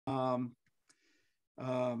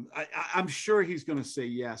I'm sure he's going to say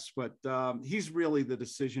yes, but he's really the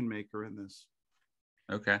decision maker in this.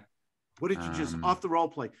 Okay. What did you just, off the role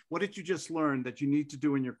play, what did you just learn that you need to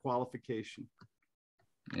do in your qualification?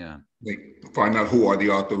 Yeah. Find out who are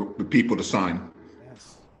the people to sign.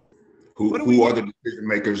 Yes. Who are the decision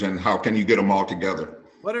makers, and how can you get them all together?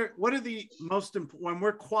 What are the most important, when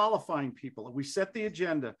we're qualifying people, we set the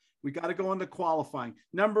agenda, we got to go into qualifying.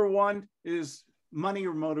 Number one is money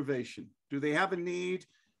or motivation. Do they have a need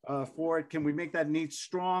for it? Can we make that need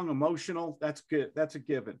strong, emotional? That's good. That's a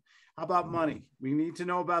given. How about money? We need to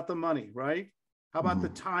know about the money, right? How about the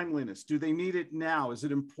timeliness? Do they need it now? Is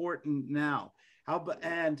it important now?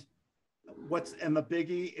 And the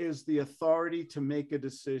biggie is the authority to make a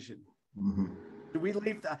decision. Do we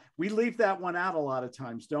leave that? We leave that one out a lot of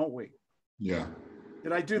times, don't we? Yeah.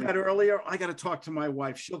 Did I do that earlier? I got to talk to my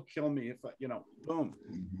wife. She'll kill me if I, boom.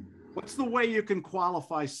 What's the way you can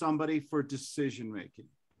qualify somebody for decision making?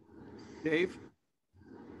 Dave?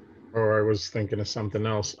 Oh, I was thinking of something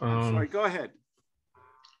else. Sorry, go ahead.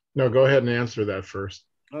 No, go ahead and answer that first.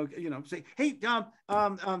 Okay, say, hey,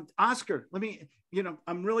 Oscar, let me,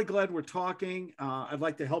 I'm really glad we're talking. I'd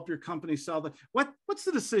like to help your company solve it. What's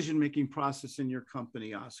the decision-making process in your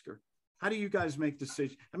company, Oscar? How do you guys make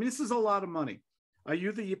decisions? I mean, this is a lot of money. Are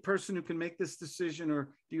you the person who can make this decision,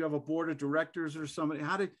 or do you have a board of directors or somebody?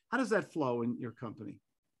 How does that flow in your company?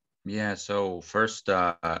 Yeah. So first,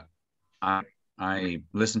 I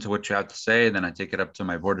listen to what you have to say, then I take it up to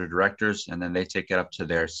my board of directors, and then they take it up to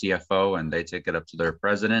their CFO, and they take it up to their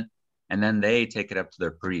president, and then they take it up to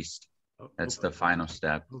their priest. That's the final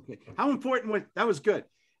step. Okay. How important that was good.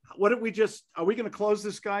 What did we are we going to close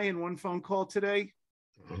this guy in one phone call today?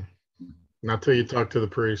 Not till you talk to the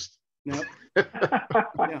priest. No.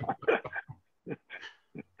 Yeah.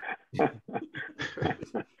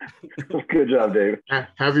 Good job, Dave.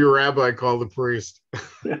 Have your rabbi call the priest.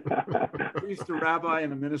 Priest, a rabbi,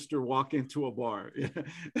 and a minister walk into a bar.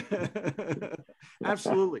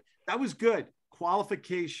 Absolutely. That was good.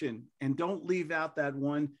 Qualification, and don't leave out that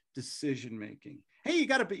one, decision making. Hey, you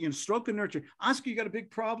got a stroke and nurture. Oscar, you got a big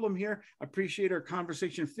problem here. I appreciate our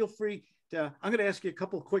conversation. Feel free to, I'm going to ask you a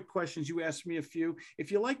couple of quick questions. You asked me a few.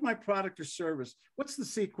 If you like my product or service, what's the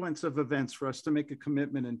sequence of events for us to make a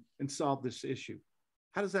commitment and solve this issue?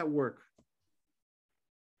 How does that work?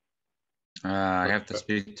 I have to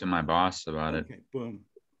speak to my boss about it. Okay, boom.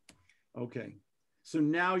 Okay. So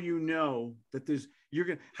now you know that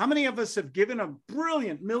how many of us have given a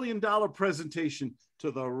brilliant $1 million presentation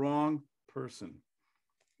to the wrong person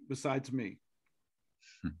besides me?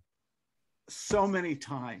 So many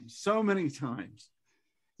times.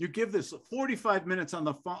 You give this 45 minutes on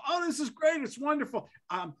the phone. Oh, this is great. It's wonderful.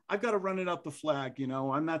 I've got to run it up the flag.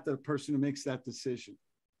 I'm not the person who makes that decision.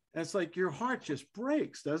 And it's like your heart just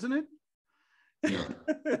breaks, doesn't it?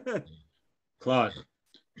 Yeah. Claude,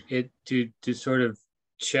 to sort of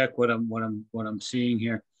check what I'm seeing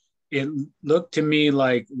here, it looked to me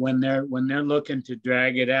like when they're looking to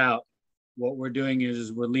drag it out, what we're doing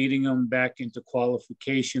is we're leading them back into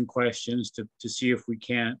qualification questions to see if we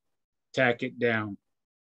can't tack it down,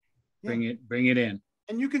 bring it in.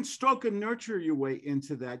 And you can stroke and nurture your way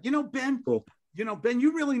into that. Ben, cool. Ben,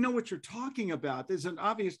 you really know what you're talking about. There's an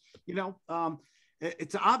obvious,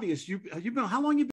 it's obvious. You've been, how long you been